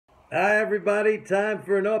Hi, everybody. Time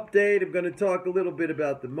for an update. I'm going to talk a little bit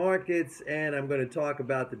about the markets and I'm going to talk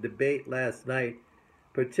about the debate last night.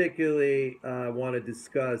 Particularly, I want to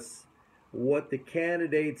discuss what the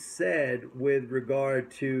candidates said with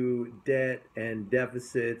regard to debt and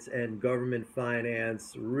deficits and government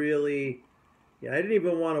finance. Really, I didn't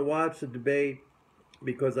even want to watch the debate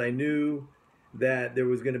because I knew that there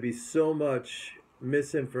was going to be so much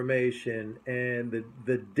misinformation and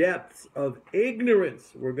the depths of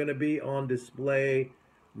ignorance were going to be on display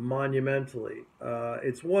monumentally.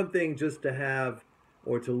 It's one thing just to have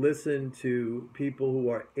or to listen to people who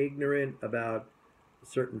are ignorant about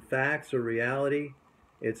certain facts or reality.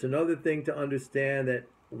 It's another thing to understand that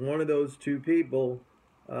one of those two people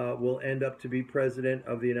will end up to be president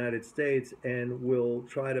of the United States and will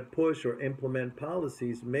try to push or implement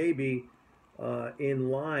policies maybe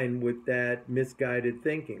in line with that misguided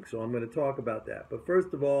thinking. So I'm going to talk about that. But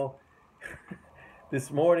first of all,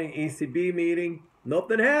 this morning ECB meeting,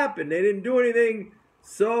 nothing happened. They didn't do anything.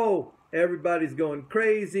 So everybody's going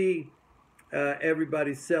crazy.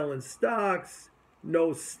 Everybody's selling stocks.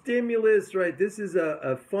 No stimulus, right? This is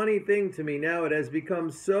a funny thing to me now. It has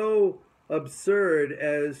become so absurd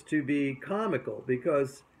as to be comical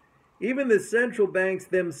because even the central banks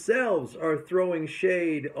themselves are throwing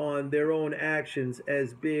shade on their own actions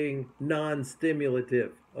as being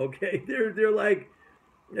non-stimulative. Okay, they're like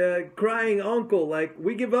crying uncle, like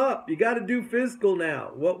we give up. You got to do fiscal now.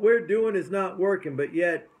 What we're doing is not working, but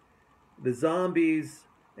yet the zombies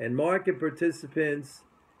and market participants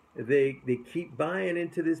they keep buying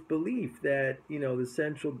into this belief that the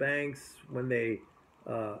central banks when they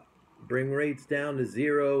bring rates down to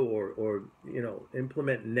zero or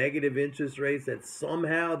implement negative interest rates that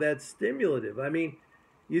somehow that's stimulative. I mean,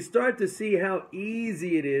 you start to see how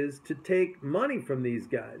easy it is to take money from these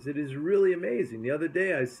guys. It is really amazing. The other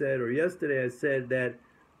day I said, or yesterday I said, that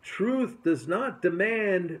truth does not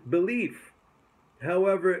demand belief.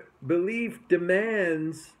 However, belief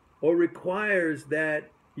demands or requires that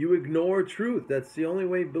you ignore truth. That's the only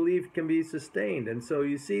way belief can be sustained. And so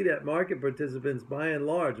you see that market participants, by and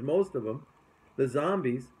large, most of them, the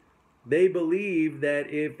zombies, they believe that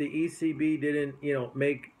if the ECB didn't,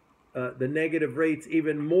 make the negative rates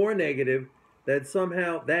even more negative, that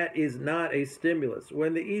somehow that is not a stimulus.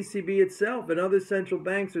 When the ECB itself and other central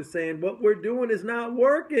banks are saying what we're doing is not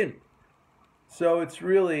working. So it's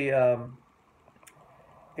really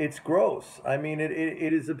it's gross. I mean,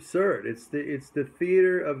 it is absurd. It's the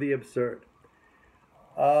theater of the absurd.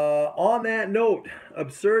 On that note,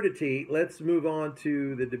 absurdity. Let's move on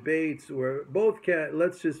to the debates where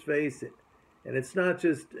let's just face it, and it's not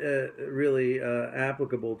just really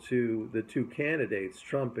applicable to the two candidates,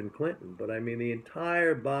 Trump and Clinton, but I mean the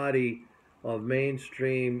entire body of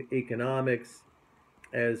mainstream economics,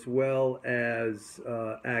 as well as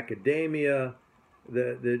academia,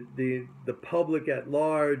 the public at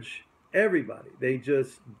large, everybody. They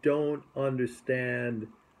just don't understand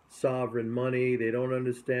sovereign money. They don't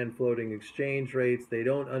understand floating exchange rates. They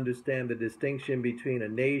don't understand the distinction between a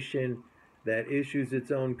nation that issues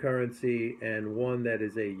its own currency and one that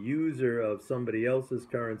is a user of somebody else's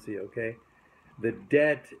currency, okay? The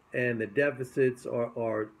debt and the deficits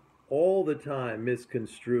are all the time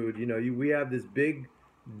misconstrued. We have this big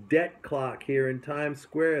debt clock here in Times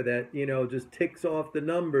Square that just ticks off the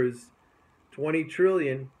numbers, 20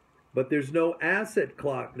 trillion, but there's no asset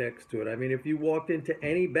clock next to it. I mean, if you walked into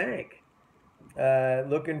any bank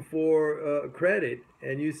looking for credit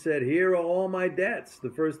and you said, here are all my debts,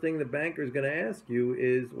 the first thing the banker is going to ask you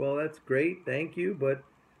is, well, that's great, thank you, but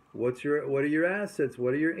what are your assets?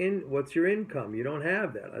 What's your income? You don't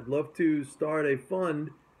have that. I'd love to start a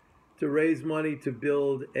fund to raise money to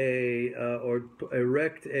build or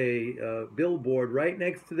erect a billboard right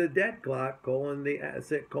next to the debt clock, calling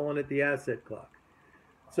it the asset clock.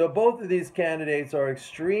 So both of these candidates are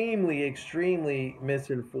extremely, extremely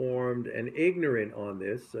misinformed and ignorant on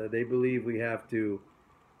this. They believe we have to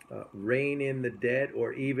rein in the debt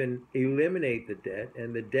or even eliminate the debt.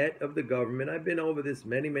 And the debt of the government, I've been over this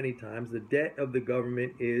many, many times, the debt of the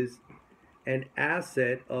government is an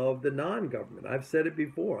asset of the non-government. I've said it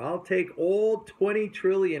before. I'll take all 20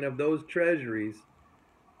 trillion of those treasuries.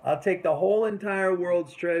 I'll take the whole entire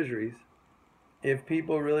world's treasuries if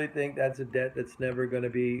people really think that's a debt that's never going to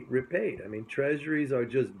be repaid. I mean, treasuries are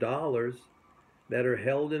just dollars that are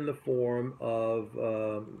held in the form of,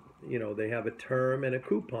 they have a term and a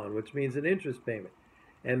coupon, which means an interest payment.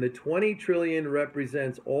 And the 20 trillion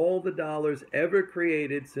represents all the dollars ever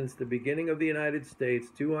created since the beginning of the United States,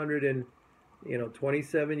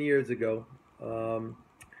 27 years ago,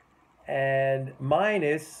 and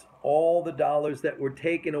minus all the dollars that were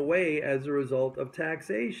taken away as a result of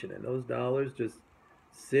taxation. And those dollars just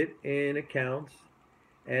sit in accounts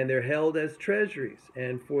and they're held as treasuries.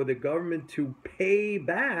 And for the government to pay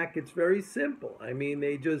back, it's very simple. I mean,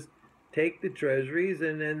 they just take the treasuries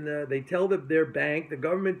and then they tell their bank, the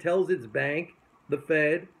government tells its bank, the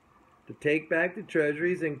Fed, to take back the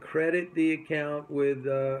treasuries and credit the account with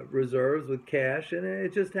reserves, with cash, and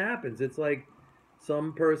it just happens. It's like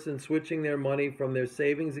some person switching their money from their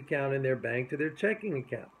savings account in their bank to their checking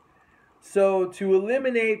account. So to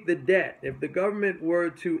eliminate the debt, if the government were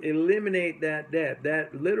to eliminate that debt,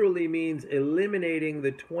 that literally means eliminating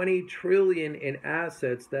the 20 trillion in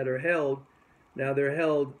assets that are held. Now they're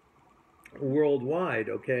held worldwide,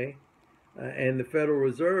 okay? And the Federal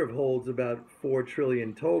Reserve holds about 4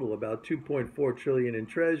 trillion total, about 2.4 trillion in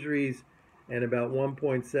treasuries and about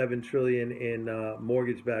 1.7 trillion in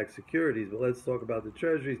mortgage-backed securities. But let's talk about the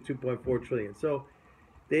treasuries, 2.4 trillion. So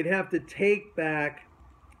they'd have to take back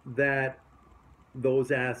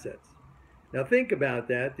those assets. Now think about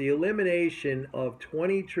that. The elimination of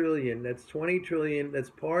 20 trillion, that's 20 trillion, that's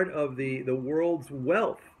part of the world's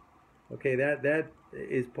wealth. Okay, that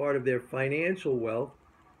is part of their financial wealth.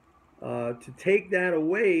 To take that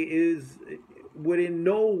away would in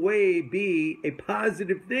no way be a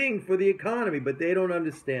positive thing for the economy, but they don't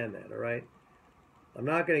understand that, all right? I'm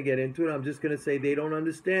not going to get into it. I'm just going to say they don't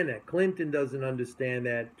understand that. Clinton doesn't understand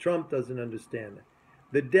that. Trump doesn't understand that.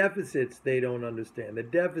 The deficits, they don't understand. The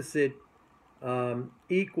deficit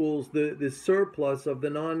equals the surplus of the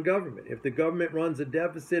non-government. If the government runs a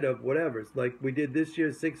deficit of whatever, it's like we did this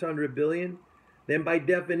year, 600 billion, then by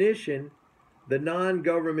definition, the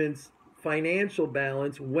non-government's financial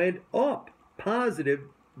balance went up positive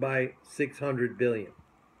by 600 billion.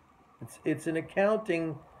 It's an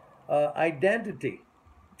accounting identity,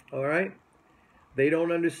 all right? They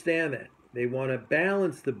don't understand that. They want to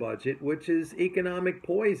balance the budget, which is economic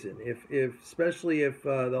poison. Especially if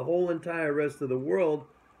the whole entire rest of the world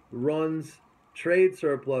runs trade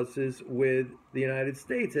surpluses with the United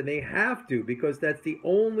States, and they have to, because that's the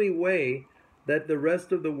only way that the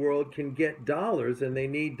rest of the world can get dollars, and they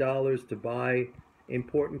need dollars to buy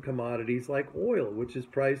important commodities like oil, which is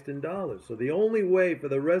priced in dollars. So the only way for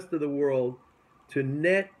the rest of the world to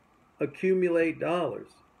net accumulate dollars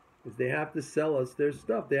is they have to sell us their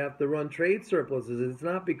stuff. They have to run trade surpluses. It's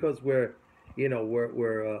not because we're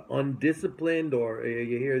undisciplined, or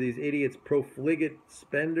you hear these idiots, profligate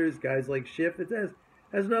spenders, guys like Schiff. It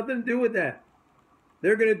has nothing to do with that.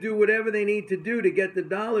 They're going to do whatever they need to do to get the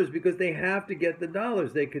dollars because they have to get the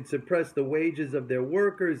dollars. They could suppress the wages of their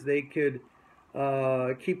workers. They could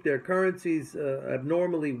keep their currencies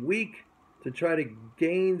abnormally weak to try to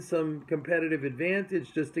gain some competitive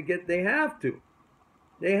advantage just to get, they have to.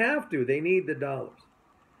 They have to. They need the dollars.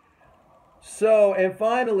 So, and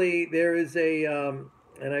finally, there is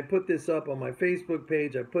and I put this up on my Facebook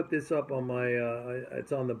page. I put this up on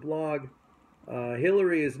it's on the blog.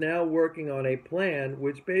 Hillary is now working on a plan,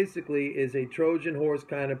 which basically is a Trojan horse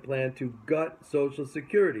kind of plan to gut Social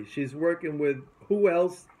Security. She's working with, who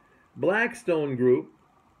else? Blackstone Group,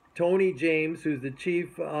 Tony James, who's the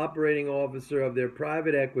chief operating officer of their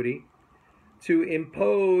private equity, to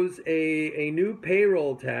impose a new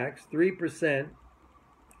payroll tax, 3%.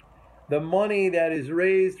 The money that is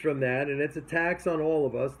raised from that, and it's a tax on all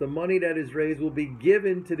of us, the money that is raised will be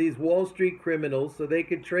given to these Wall Street criminals so they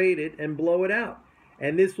could trade it and blow it out.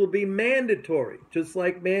 And this will be mandatory, just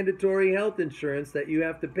like mandatory health insurance that you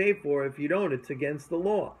have to pay for. If you don't, it's against the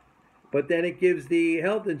law. But then it gives the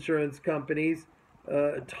health insurance companies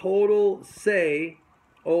total say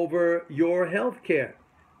over your health care.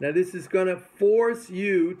 Now, this is going to force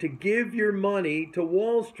you to give your money to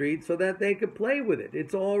Wall Street so that they could play with it.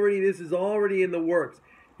 This is already in the works.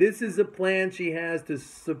 This is a plan she has to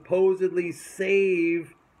supposedly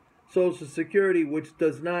save Social Security, which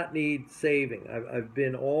does not need saving. I've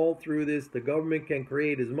been all through this. The government can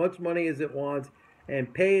create as much money as it wants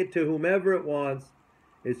and pay it to whomever it wants.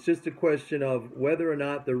 It's just a question of whether or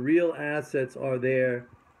not the real assets are there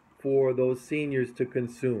for those seniors to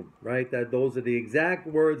consume, right? Those are the exact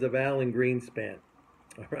words of Alan Greenspan.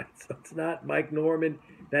 All right, so it's not Mike Norman.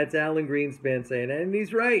 That's Alan Greenspan saying that, and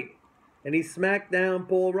he's right. And he smacked down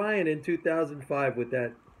Paul Ryan in 2005 with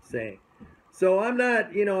that saying. So I'm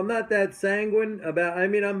not that sanguine about. I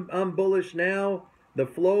mean, I'm bullish now. The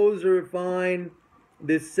flows are fine.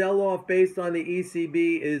 This sell-off based on the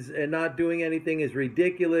ECB and not doing anything is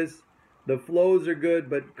ridiculous. The flows are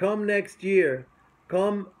good, but come next year,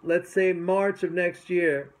 let's say March of next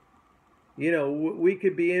year, we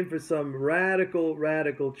could be in for some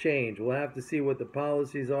radical change. We'll have to see what the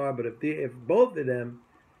policies are, but if both of them,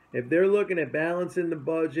 If they're looking at balancing the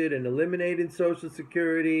budget and eliminating Social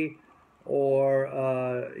Security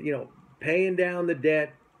or, paying down the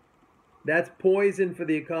debt, that's poison for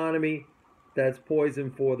the economy. That's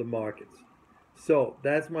poison for the markets. So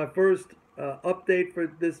that's my first update for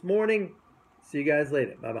this morning. See you guys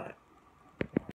later. Bye-bye.